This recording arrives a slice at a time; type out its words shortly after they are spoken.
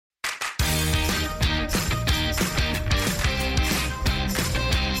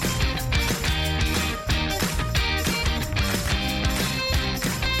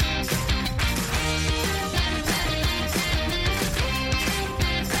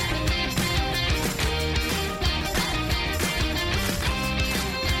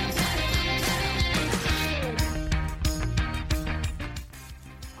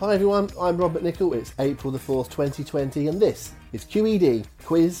Hi everyone, I'm Rob McNichol. It's April the 4th, 2020, and this is QED,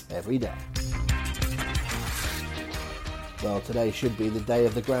 Quiz Every Day. Well, today should be the day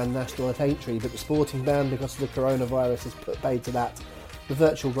of the Grand National at Aintree, but the sporting ban, because of the coronavirus, has put paid to that. The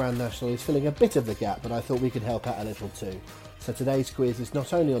virtual Grand National is filling a bit of the gap, but I thought we could help out a little too. So today's quiz is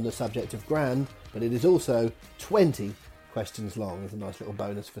not only on the subject of Grand, but it is also 20 questions long. It's a nice little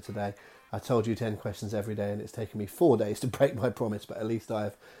bonus for today. I told you 10 questions every day, and it's taken me 4 days to break my promise, but at least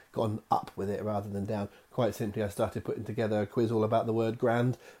I've gone up with it rather than down. Quite simply, I started putting together a quiz all about the word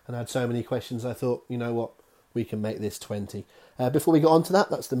grand, and I had so many questions I thought, you know what, we can make this 20. Before we get on to that,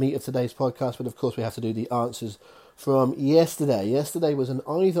 that's the meat of today's podcast, but of course we have to do the answers from yesterday. Yesterday was an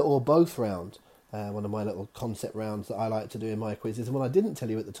either or both round, one of my little concept rounds that I like to do in my quizzes, and what I didn't tell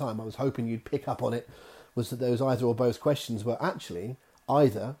you at the time, I was hoping you'd pick up on it, was that those either or both questions were actually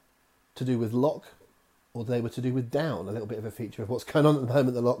either to do with lock, or they were to do with down, a little bit of a feature of what's going on at the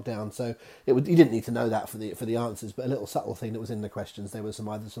moment, the lockdown. So you didn't need to know that for the answers, but a little subtle thing that was in the questions. There was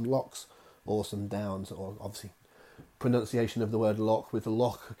either some locks or some downs, or obviously pronunciation of the word lock with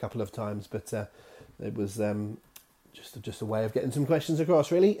lock a couple of times, but it was just a way of getting some questions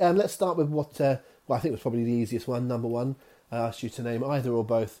across, really. Let's start with what I think was probably the easiest one. Number one, I asked you to name either or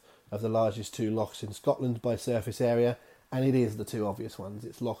both of the largest two lochs in Scotland by surface area. And it is the two obvious ones.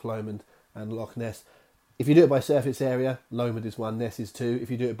 It's Loch Lomond and Loch Ness. If you do it by surface area, Lomond is 1, Ness is 2.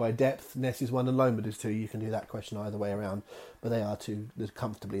 If you do it by depth, Ness is 1 and Lomond is 2. You can do that question either way around. But they are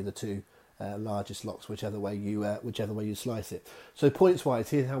comfortably the two largest lochs, whichever way you slice it. So points-wise,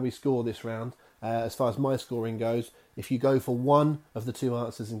 here's how we score this round. As far as my scoring goes, if you go for one of the two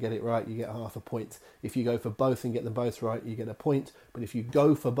answers and get it right, you get half a point. If you go for both and get them both right, you get a point. But if you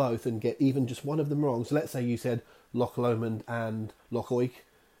go for both and get even just one of them wrong, so let's say you said Loch Lomond and Loch Oich,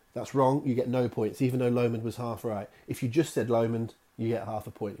 that's wrong, you get no points, even though Lomond was half right. If you just said Lomond, you get half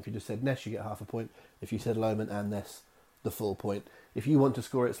a point. If you just said Ness, you get half a point. If you said Lomond and Ness, the full point. If you want to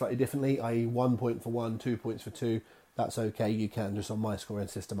score it slightly differently, i.e. 1 point for 1, 2 points for 2, that's okay, you can. Just on my scoring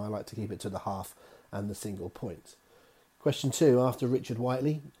system, I like to keep it to the half and the single point. Question 2, after Richard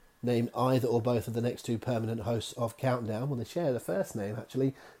Whiteley, name either or both of the next two permanent hosts of Countdown. Well, they share the first name,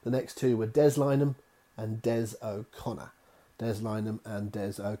 actually. The next two were Des Lynam and Des O'Connor. Des Lynam and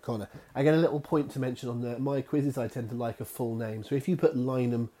Des O'Connor. Again, a little point to mention on my quizzes, I tend to like a full name. So if you put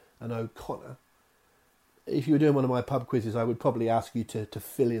Lynam and O'Connor, if you were doing one of my pub quizzes, I would probably ask you to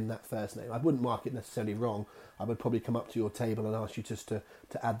fill in that first name. I wouldn't mark it necessarily wrong. I would probably come up to your table and ask you just to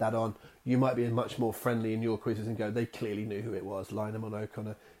add that on. You might be much more friendly in your quizzes and go, they clearly knew who it was, Lynam and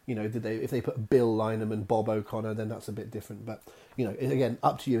O'Connor. You know, if they put Bill Lynam and Bob O'Connor, then that's a bit different. But, you know, again,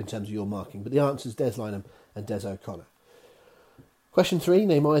 up to you in terms of your marking. But the answer is Des Lynam and Des O'Connor. Question 3,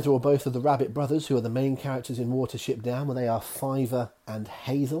 name either or both of the Rabbit brothers, who are the main characters in Watership Down. Well, they are Fiver and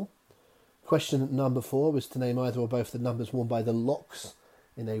Hazel. Question number 4 was to name either or both the numbers worn by the Lochs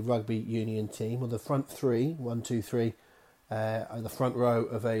in a rugby union team. Well, the front three, 1, 2, 3, are the front row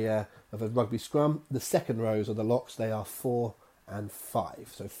of a rugby scrum. The second rows are the Lochs. They are 4 and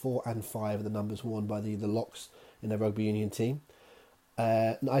 5. So 4 and 5 are the numbers worn by the Lochs in a rugby union team.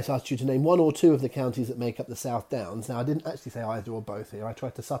 I asked you to name 1 or 2 of the counties that make up the South Downs. Now, I didn't actually say either or both here. I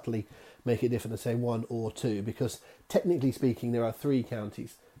tried to subtly make it different and say 1 or 2, because technically speaking, there are 3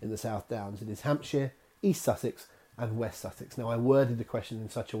 counties in the South Downs. It is Hampshire, East Sussex and West Sussex. Now, I worded the question in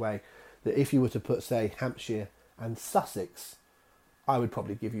such a way that if you were to put, say, Hampshire and Sussex, I would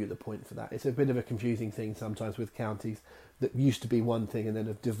probably give you the point for that. It's a bit of a confusing thing sometimes with counties that used to be one thing and then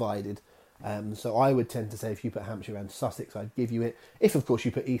have divided. So I would tend to say if you put Hampshire and Sussex, I'd give you it. If, of course,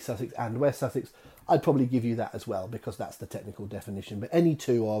 you put East Sussex and West Sussex, I'd probably give you that as well, because that's the technical definition. But any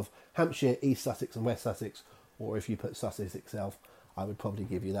two of Hampshire, East Sussex and West Sussex, or if you put Sussex itself, I would probably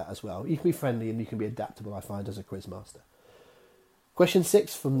give you that as well. You can be friendly and you can be adaptable, I find, as a quizmaster. Question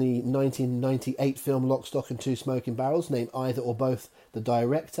 6, from the 1998 film Lock, Stock and Two Smoking Barrels, name either or both the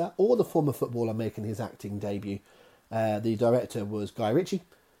director or the former footballer making his acting debut. The director was Guy Ritchie,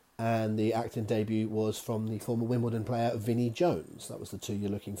 and the acting debut was from the former Wimbledon player Vinnie Jones. That was the two you're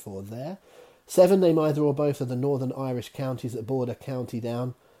looking for there. 7, name either or both of the Northern Irish counties that border County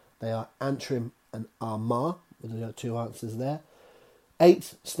Down. They are Antrim and Armagh. There are 2 answers there.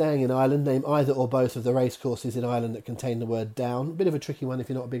 8, staying in Ireland, name either or both of the racecourses in Ireland that contain the word Down. A bit of a tricky one if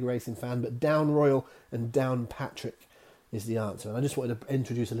you're not a big racing fan, but Down Royal and Down Patrick is the answer. And I just wanted to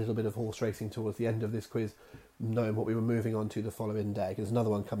introduce a little bit of horse racing towards the end of this quiz, knowing what we were moving on to the following day. There's another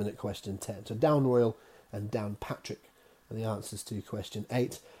one coming at question 10. So Down Royal and Down Patrick are the answers to question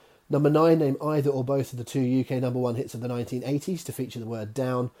 8. Number 9, name either or both of the 2 UK number 1 hits of the 1980s to feature the word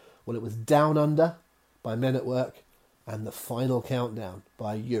down. Well, it was Down Under by Men at Work and The Final Countdown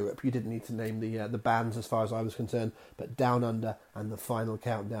by Europe. You didn't need to name the bands as far as I was concerned, but Down Under and The Final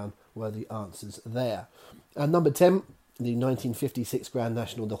Countdown were the answers there. And number 10, the 1956 Grand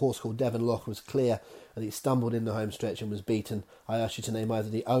National, the horse called Devon Loch, was clear and he stumbled in the home stretch and was beaten. I asked you to name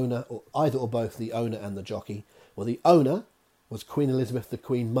either or both the owner and the jockey. Well, the owner was Queen Elizabeth, the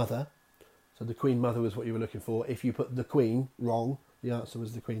Queen Mother. So the Queen Mother was what you were looking for. If you put the Queen wrong, the answer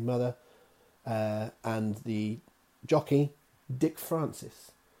was the Queen Mother. And the jockey, Dick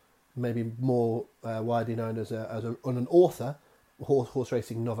Francis, maybe more widely known as an author, horse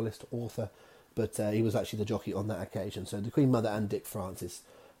racing novelist, author, but he was actually the jockey on that occasion. So the Queen Mother and Dick Francis,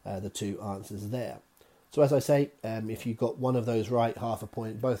 the two answers there. So as I say, if you got one of those right, half a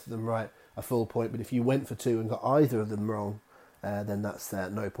point, both of them right, a full point, but if you went for two and got either of them wrong, then that's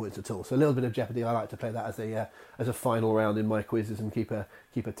no points at all. So a little bit of jeopardy. I like to play that as a final round in my quizzes and keep a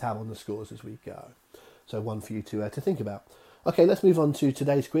tab on the scores as we go. So one for you to think about. Okay, let's move on to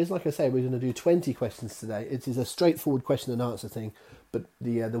today's quiz. Like I say, we're going to do 20 questions today. It is a straightforward question and answer thing, but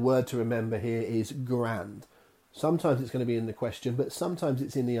the word to remember here is grand. Sometimes it's going to be in the question, but sometimes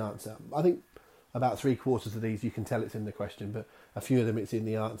it's in the answer. I think about 3/4 of these you can tell it's in the question, but a few of them it's in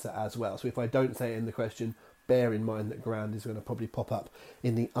the answer as well. So if I don't say it in the question, bear in mind that grand is going to probably pop up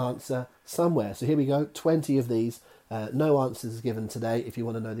in the answer somewhere. So here we go, 20 of these. No answers given today. If you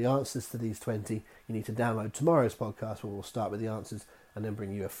want to know the answers to these 20, you need to download tomorrow's podcast where we'll start with the answers and then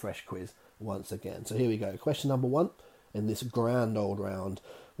bring you a fresh quiz once again. So here we go. Question number 1 in this grand old round.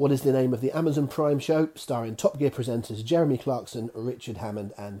 What is the name of the Amazon Prime show starring Top Gear presenters Jeremy Clarkson, Richard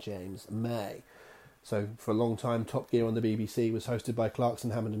Hammond and James May? So for a long time, Top Gear on the BBC was hosted by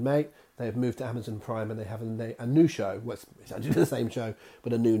Clarkson, Hammond and May. They have moved to Amazon Prime and they have a new show. Well, it's actually the same show,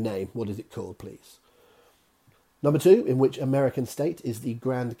 but a new name. What is it called, please? Number 2, in which American state is the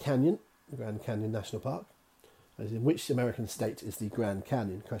Grand Canyon National Park? As in which American state is the Grand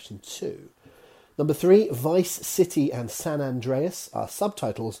Canyon? Question 2. Number 3, Vice City and San Andreas are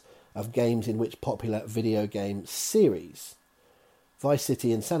subtitles of games in which popular video game series? Vice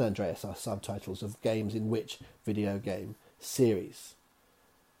City and San Andreas are subtitles of games in which video game series?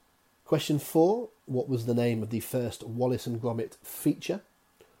 Question 4, what was the name of the first Wallace and Gromit feature?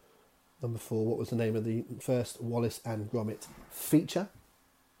 Number 4, what was the name of the first Wallace and Gromit feature?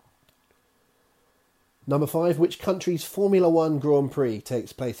 Number 5, which country's Formula One Grand Prix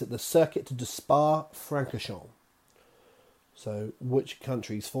takes place at the Circuit de Spa-Francorchamps? So, which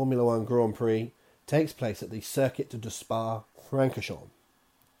country's Formula One Grand Prix takes place at the Circuit de Spa-Francorchamps?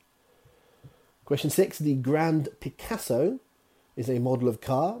 Question 6, the Grand Picasso is a model of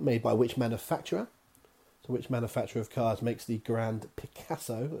car made by which manufacturer? So which manufacturer of cars makes the Grand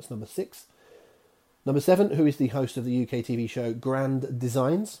Picasso? That's number 6. Number 7, who is the host of the UK TV show Grand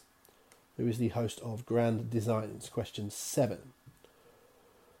Designs? Who is the host of Grand Designs? Question 7.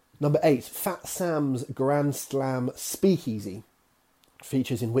 Number 8, Fat Sam's Grand Slam Speakeasy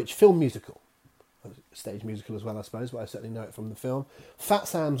features in which film musical? Stage musical as well, I suppose, but I certainly know it from the film. Fat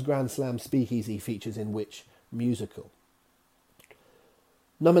Sam's Grand Slam Speakeasy features in which musical?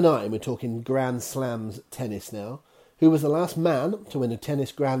 Number 9, we're talking Grand Slams tennis now. Who was the last man to win a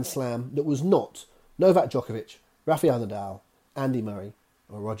tennis Grand Slam that was not Novak Djokovic, Rafael Nadal, Andy Murray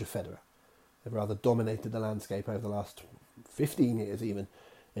or Roger Federer? They've rather dominated the landscape over the last 15 years even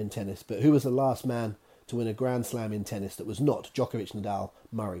in tennis. But who was the last man to win a Grand Slam in tennis that was not Djokovic, Nadal,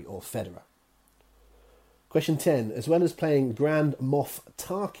 Murray or Federer? Question 10. As well as playing Grand Moff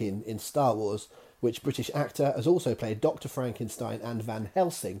Tarkin in Star Wars, which British actor has also played Dr. Frankenstein and Van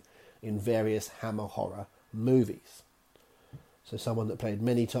Helsing in various Hammer horror movies? So someone that played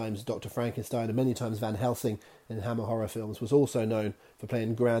many times Dr. Frankenstein and many times Van Helsing in Hammer horror films was also known for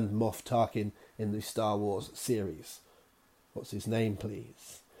playing Grand Moff Tarkin in the Star Wars series. What's his name,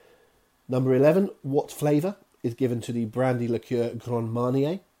 please? Number 11, what flavour is given to the brandy liqueur Grand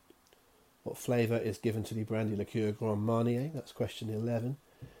Marnier? What flavour is given to the brandy liqueur Grand Marnier? That's question 11.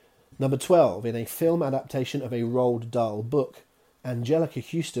 Number 12, in a film adaptation of a Roald Dahl book, Angelica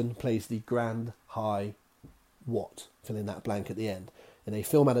Houston plays the Grand High what? Fill in that blank at the end. In a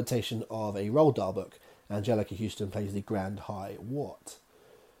film adaptation of a Roald Dahl book, Angelica Houston plays the Grand High what?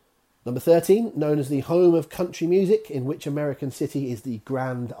 Number 13, known as the home of country music, in which American city is the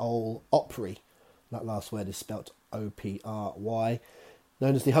Grand Ole Opry? That last word is spelt O-P-R-Y.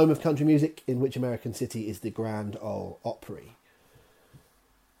 Known as the home of country music, in which American city is the Grand Ole Opry?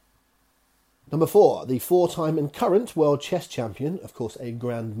 Number 4, the 4-time and current world chess champion, of course a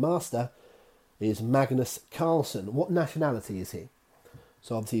Grand Master, is Magnus Carlsen. What nationality is he?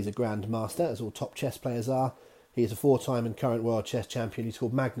 So obviously he's a Grand Master, as all top chess players are. He is a 4-time and current world chess champion. He's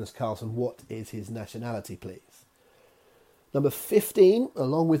called Magnus Carlsen. What is his nationality, please? Number 15,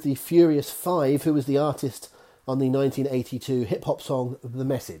 along with the Furious Five, who was the artist on the 1982 hip-hop song The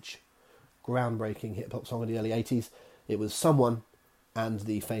Message. Groundbreaking hip-hop song of the early 80s. It was Someone and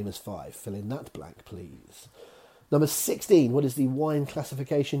the Famous Five. Fill in that blank, please. Number 16, what is the wine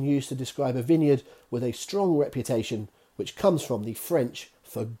classification used to describe a vineyard with a strong reputation, which comes from the French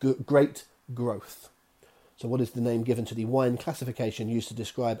for great growth? So what is the name given to the wine classification used to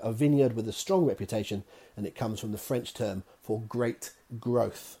describe a vineyard with a strong reputation, and it comes from the French term for great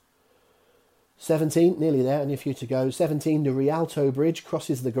growth? 17, nearly there, only a few to go. 17, the Rialto Bridge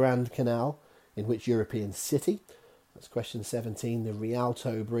crosses the Grand Canal in which European city? That's question 17. The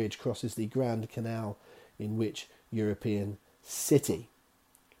Rialto Bridge crosses the Grand Canal in which European city?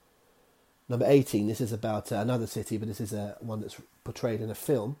 Number 18, this is about another city, but this is one that's portrayed in a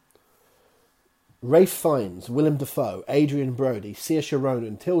film. Ralph Fiennes, Willem Dafoe, Adrian Brody, Saoirse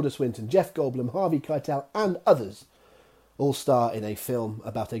Ronan, Tilda Swinton, Jeff Goldblum, Harvey Keitel and others all star in a film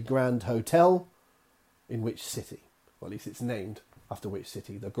about a grand hotel in which city? Well, at least it's named after which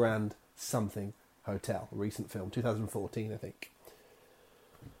city. The Grand Something Hotel. A recent film, 2014, I think.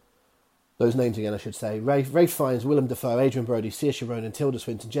 Those names again, I should say. Ralph Fiennes, Willem Dafoe, Adrian Brody, Saoirse Ronan, Tilda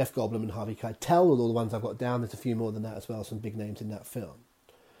Swinton, Jeff Goldblum and Harvey Keitel. All the ones I've got down. There's a few more than that as well. Some big names in that film.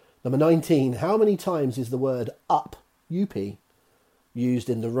 Number 19, how many times is the word up, U-P, used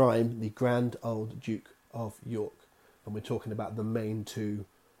in the rhyme, The Grand Old Duke of York? And we're talking about the main two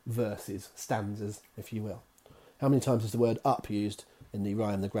verses, stanzas, if you will. How many times is the word up used in the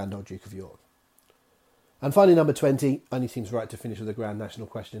rhyme, The Grand Old Duke of York? And finally, number 20, only seems right to finish with a Grand National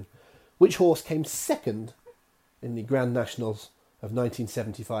question. Which horse came second in the Grand Nationals of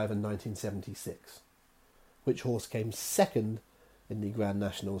 1975 and 1976? Which horse came second in the Grand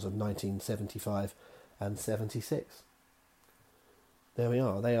Nationals of 1975 and 76? There we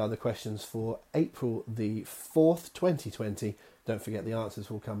are. They are the questions for April the 4th, 2020. Don't forget the answers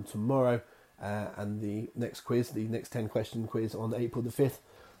will come tomorrow. And the next quiz, the next 10 question quiz on April the 5th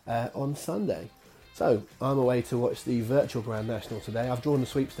on Sunday. So, I'm away to watch the virtual Grand National today. I've drawn the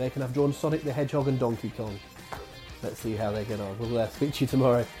sweepstake and I've drawn Sonic the Hedgehog and Donkey Kong. Let's see how they get on. We'll speak to you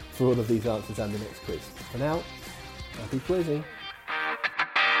tomorrow for all of these answers and the next quiz. For now, happy quizzing.